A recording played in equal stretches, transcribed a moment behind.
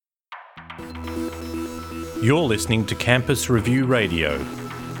You're listening to Campus Review Radio.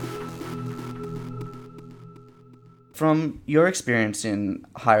 From your experience in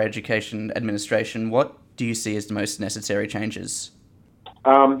higher education administration, what do you see as the most necessary changes?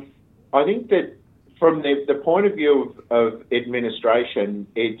 I think that from the point of view of administration,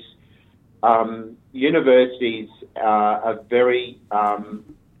 it's universities are very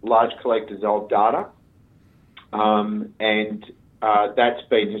large collectors of data, and that's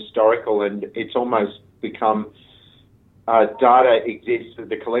been historical, and it's almost become data exists,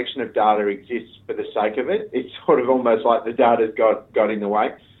 the collection of data exists for the sake of it. It's sort of almost like the data's got in the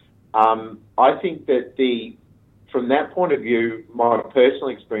way. I think that from that point of view, my personal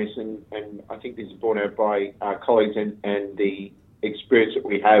experience, and I think this is borne out by our colleagues and the experience that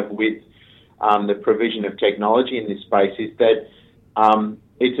we have with the provision of technology in this space, is that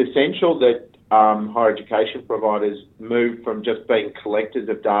it's essential that higher education providers move from just being collectors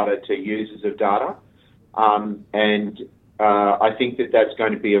of data to users of data. I think that that's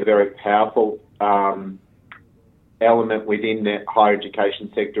going to be a very powerful element within the higher education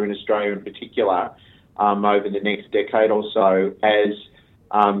sector in Australia in particular over the next decade or so, as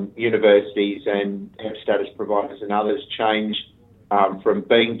universities and health status providers and others change from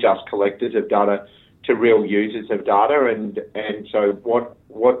being just collectors of data to real users of data. And so what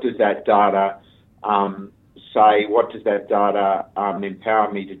does that data say? What does that data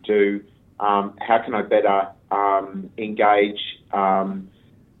empower me to do? How can I better engage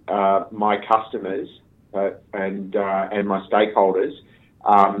my customers and my stakeholders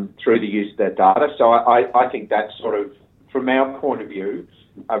through the use of that data? So I think that's sort of, from our point of view,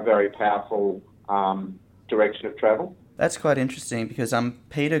 a very powerful direction of travel. That's quite interesting because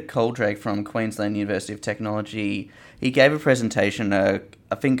Peter Coldrake from Queensland University of Technology, he gave a presentation, I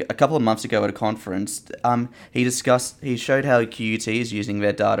think a couple of months ago at a conference. He showed how QUT is using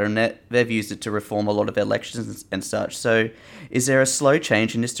their data, and they've used it to reform a lot of their lectures and such. So is there a slow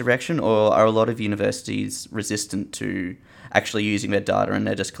change in this direction, or are a lot of universities resistant to actually using their data and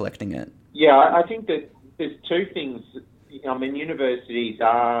they're just collecting it? Yeah, I think that there's two things. I mean, universities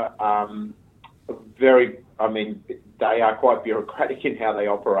are they are quite bureaucratic in how they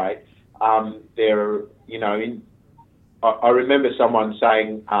operate. I remember someone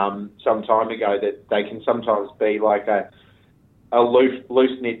saying some time ago that they can sometimes be like a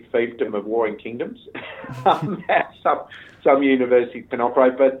loose-knit fiefdom of warring kingdoms. Some universities can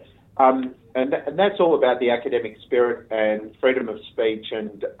operate, but and that's all about the academic spirit and freedom of speech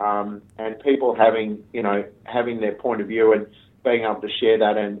and people having their point of view and being able to share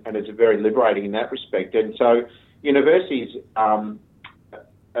that, and it's very liberating in that respect. And so universities,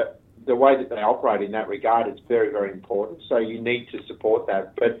 the way that they operate in that regard is very, very important. So you need to support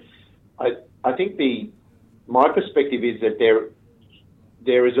that. But I think my perspective is that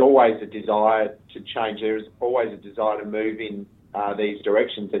there is always a desire to change. There is always a desire to move in these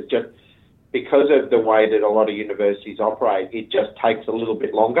directions. It's just because of the way that a lot of universities operate, it just takes a little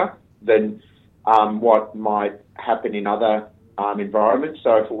bit longer than what might happen in other environments.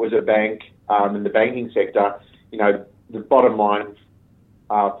 So if it was a bank in the banking sector, the bottom line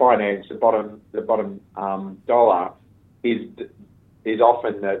finance, the bottom dollar is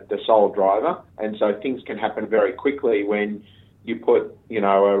often the sole driver, and so things can happen very quickly when you put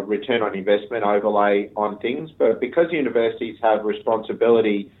a return on investment overlay on things. But because universities have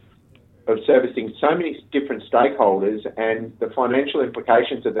responsibility of servicing so many different stakeholders, and the financial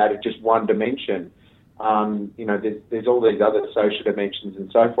implications of that are just one dimension, there's all these other social dimensions and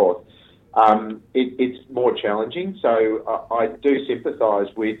so forth. It's more challenging. So I do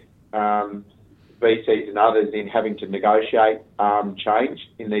sympathise with VCs and others in having to negotiate change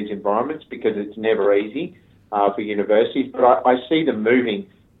in these environments, because it's never easy for universities. But I see them moving,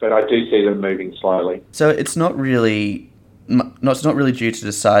 but I do see them moving slowly. So it's not really due to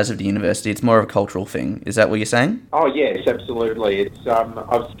the size of the university. It's more of a cultural thing. Is that what you're saying? Oh yes, absolutely. It's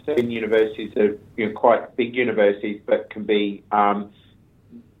I've seen universities that are quite big universities, but can be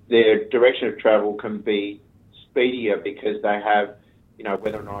their direction of travel can be speedier because they have,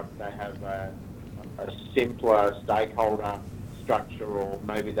 whether or not they have a simpler stakeholder structure, or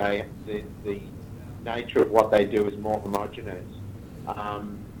maybe the nature of what they do is more homogenous,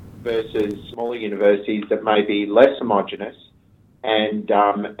 versus smaller universities that may be less homogenous and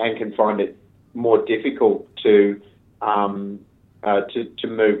can find it more difficult to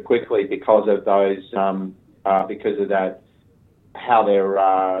move quickly because of those because of that, how they're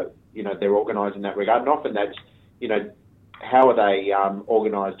organised in that regard. And often that's how are they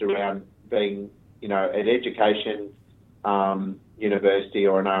organised around being an education university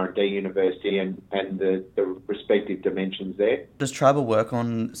or an R&D university and the respective dimensions there. Does Tribal work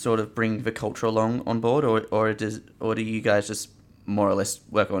on sort of bringing the culture along on board, or do you guys just more or less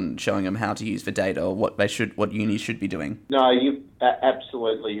work on showing them how to use the data or what uni should be doing? No,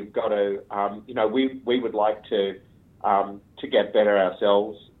 absolutely. You've got to. We would like to get better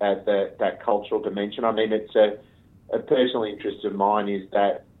ourselves at that cultural dimension. I mean, it's a personal interest of mine is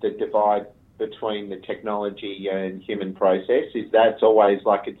that the divide between the technology and human process is that's always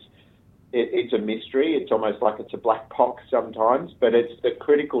like it's a mystery. It's almost like it's a black box sometimes, but it's the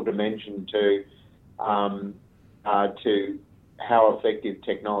critical dimension to how effective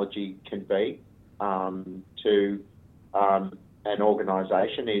technology can be to an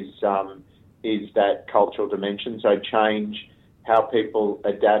organisation is that cultural dimension. So change, how people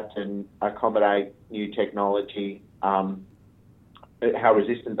adapt and accommodate new technology, how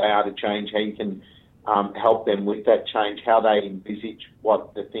resistant they are to change, how you can help them with that change, how they envisage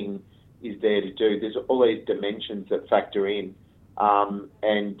what the thing is there to do. There's all these dimensions that factor in, and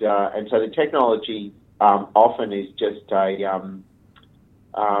so the technology often is just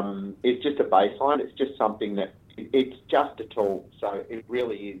it's just a baseline. It's just something that it's just a tool. So it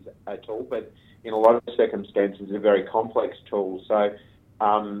really is a tool, but in a lot of circumstances, a very complex tool. So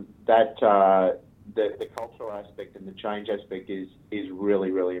the cultural aspect and the change aspect is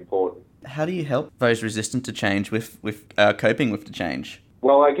really, really important. How do you help those resistant to change with coping with the change?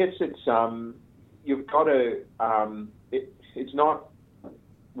 Well, I guess it's you've got to. It's not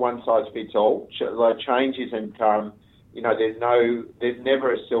one size fits all. Like change isn't. There's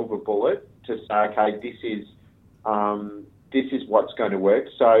never a silver bullet to say, okay, this is what's going to work.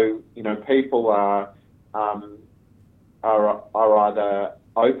 So people are either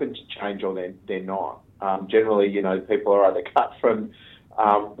open to change or they're not. Generally, people are either cut from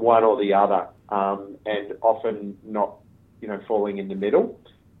one or the other, and often not, falling in the middle.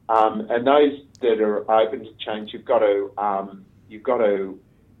 And those that are open to change, you've got to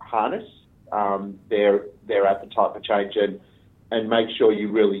harness their appetite for change and make sure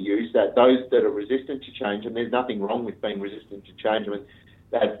you really use that. Those that are resistant to change, and there's nothing wrong with being resistant to change. I mean,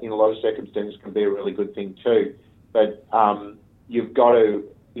 that in a lot of circumstances can be a really good thing too. But you've got to,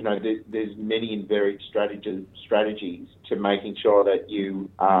 there's many and varied strategies to making sure that you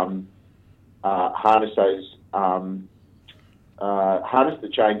harness the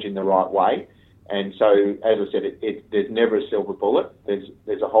change in the right way. And so, as I said, there's never a silver bullet.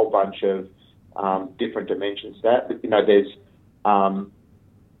 There's a whole bunch of different dimensions to that.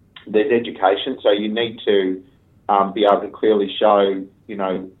 There's education, so you need to be able to clearly show,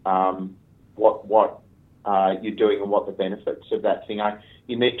 what you're doing and what the benefits of that thing are.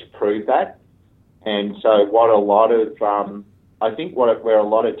 You need to prove that. And so where a lot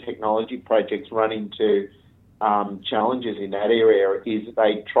of technology projects run into challenges in that area is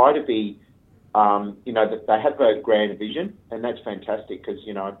they try to be, that they have a grand vision, and that's fantastic because,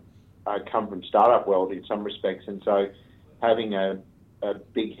 I come from startup world in some respects, and so having a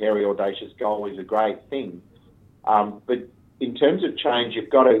big, hairy, audacious goal is a great thing. But in terms of change, you've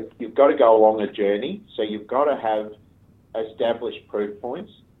got to go along a journey. So you've got to have established proof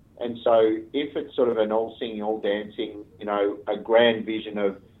points. And so if it's sort of an all singing, all dancing, a grand vision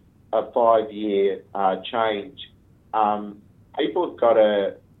of a 5-year change, people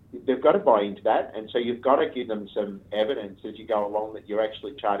they've got to buy into that. And so you've got to give them some evidence as you go along that you're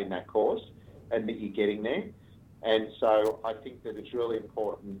actually charting that course and that you're getting there. And so I think that it's really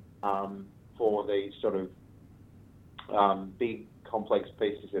important for these sort of big, complex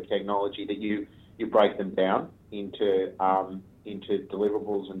pieces of technology that you break them down into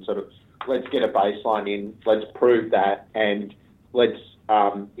deliverables and sort of let's get a baseline in, let's prove that, and let's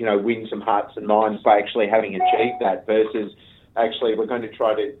win some hearts and minds by actually having achieved that versus actually we're going to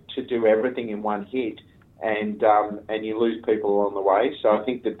try to do everything in one hit and you lose people along the way. So I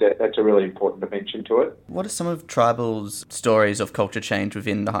think that's a really important dimension to it. What are some of Tribal's stories of culture change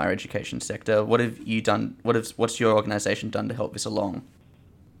within the higher education sector? What have you done? What's your organisation done to help this along?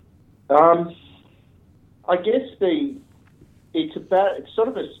 I guess it's sort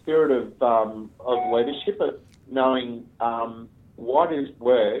of a spirit of leadership, of knowing what has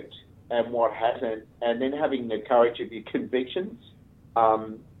worked and what hasn't, and then having the courage of your convictions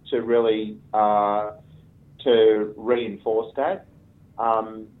to really to reinforce that.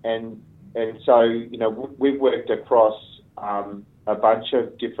 And so we've worked across a bunch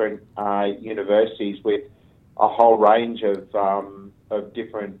of different universities with a whole range of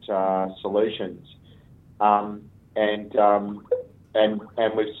different solutions, and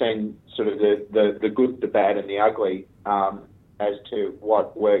we've seen sort of the good, the bad, and the ugly as to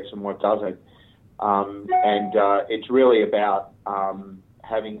what works and what doesn't. and it's really about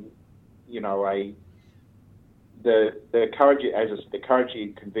having, the courage, the courage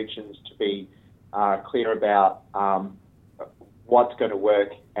and convictions to be clear about what's going to work,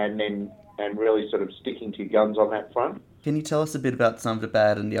 and really sort of sticking to your guns on that front. Can you tell us a bit about some of the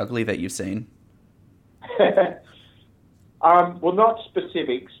bad and the ugly that you've seen? Well, not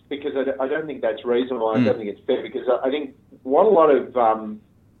specifics, because I don't think that's reasonable. I don't think it's fair, because I think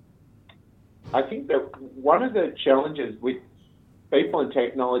I think that one of the challenges with people in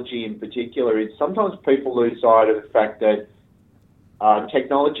technology in particular is sometimes people lose sight of the fact that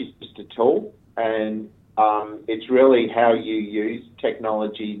technology is just a tool, and it's really how you use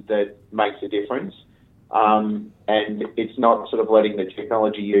technology that makes a difference. And it's not sort of letting the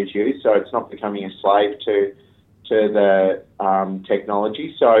technology use you, so it's not becoming a slave to the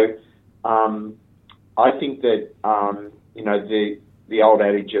technology. So I think that the old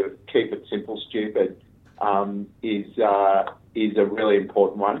adage of keep it simple, stupid is a really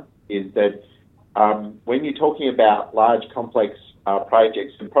important one. Is that when you're talking about large, complex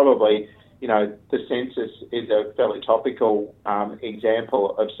projects, and probably the census is a fairly topical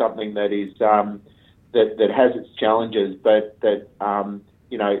example of something that is that has its challenges, but that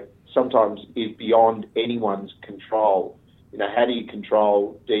sometimes is beyond anyone's control. How do you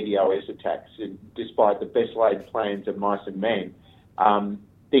control DDoS attacks? And despite the best laid plans of mice and men,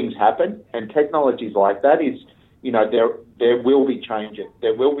 things happen, and technologies like that is, there will be changes.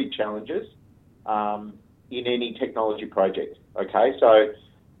 There will be challenges in any technology project. Okay, so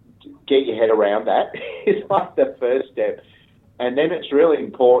get your head around that is like the first step, and then it's really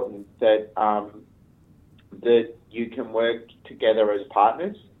important that that you can work together as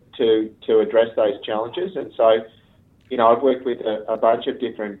partners to address those challenges. And so, I've worked with a bunch of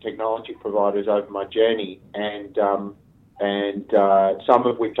different technology providers over my journey, and some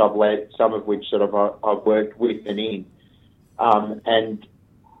of which I've led, some of which sort of I've worked with and in, and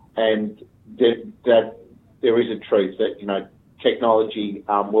that there is a truth that technology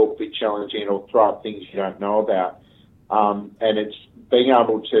will be challenging, or throw up things you don't know about, and it's being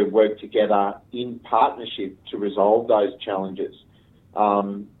able to work together in partnership to resolve those challenges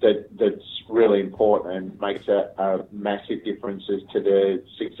that's really important and makes a massive differences to the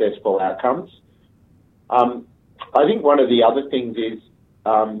successful outcomes. I think one of the other things is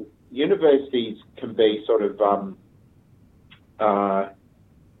universities can be sort of,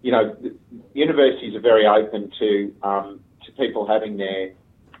 universities are very open to people having their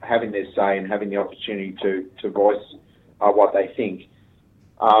say and having the opportunity to voice what they think.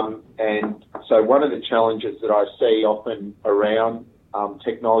 And so one of the challenges that I see often around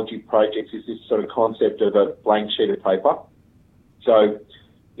technology projects is this sort of concept of a blank sheet of paper. So,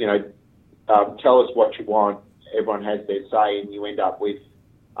 tell us what you want. Everyone has their say, and you end up with,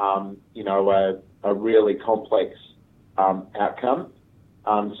 a really complex outcome.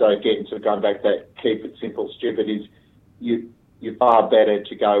 So again, sort of going back to that keep it simple, stupid, is you're far better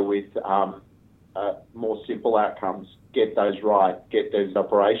to go with more simple outcomes, get those right, get those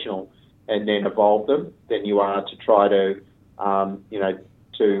operational, and then evolve them, than you are to try to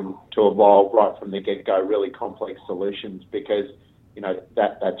evolve right from the get-go really complex solutions, because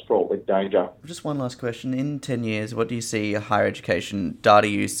that's fraught with danger. Just one last question. In 10 years, what do you see higher education, data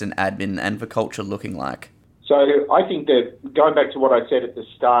use and admin, and for culture looking like? So I think that, going back to what I said at the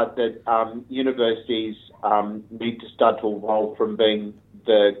start, that universities need to start to evolve from being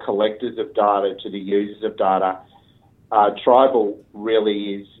the collectors of data to the users of data. Tribal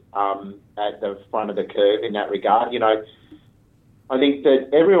really is at the front of the curve in that regard. I think that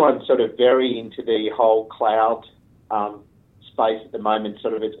everyone's sort of very into the whole cloud space at the moment.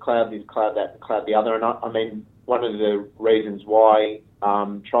 Sort of it's cloud this, cloud that, cloud the other. And I mean, one of the reasons why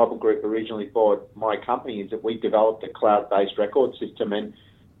Tribal Group originally bought my company is that we developed a cloud-based record system, and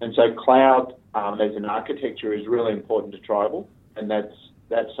so cloud as an architecture is really important to Tribal, and that's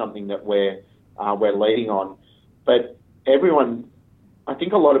something that we're leading on. But everyone, I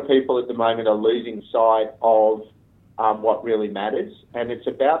think a lot of people at the moment are losing sight of what really matters, and it's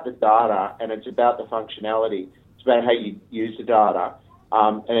about the data, and it's about the functionality. It's about how you use the data,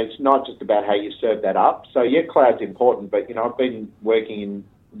 and it's not just about how you serve that up. So yeah, cloud's important, but I've been working in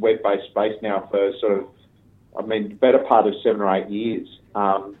web-based space now for the better part of 7 or 8 years.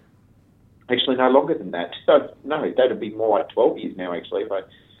 Actually, no longer than that. So no, that'd be more like 12 years now, actually, if I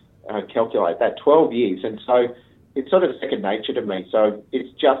calculate that. 12 years, and so it's sort of second nature to me. So it's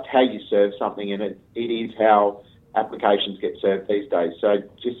just how you serve something, and it is how applications get served these days. So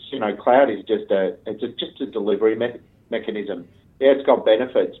just cloud is just a delivery mechanism. Yeah, it's got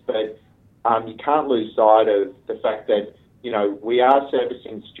benefits, but you can't lose sight of the fact that we are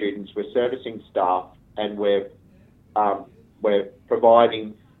servicing students, we're servicing staff, and we're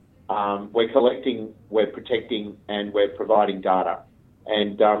providing, we're collecting, we're protecting, and we're providing data.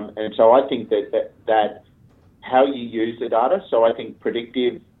 And so I think that how you use the data, so I think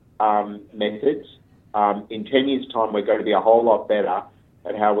predictive methods, in 10 years' time, we're going to be a whole lot better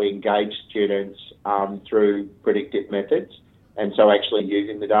at how we engage students through predictive methods, and so actually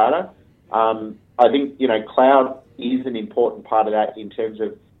using the data. I think, cloud is an important part of that in terms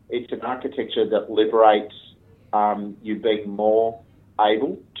of it's an architecture that liberates you being more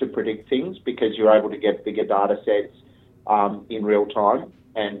able to predict things because you're able to get bigger data sets in real time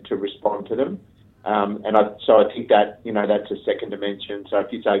and to respond to them. So I think that, that's a second dimension. So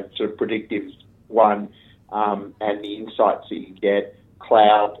if you say sort of predictive one and the insights that you get,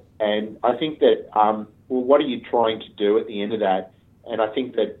 cloud, and I think that, what are you trying to do at the end of that? And I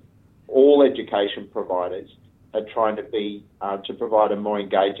think that all education providers are trying to provide a more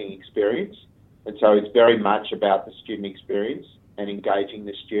engaging experience. And so it's very much about the student experience and engaging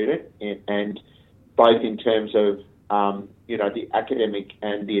the student, and both in terms of, the academic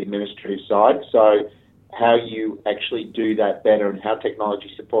and the administrative side. So how you actually do that better and how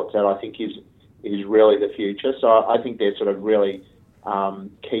technology supports that, I think is really the future. So I think they're sort of really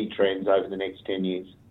key trends over the next 10 years.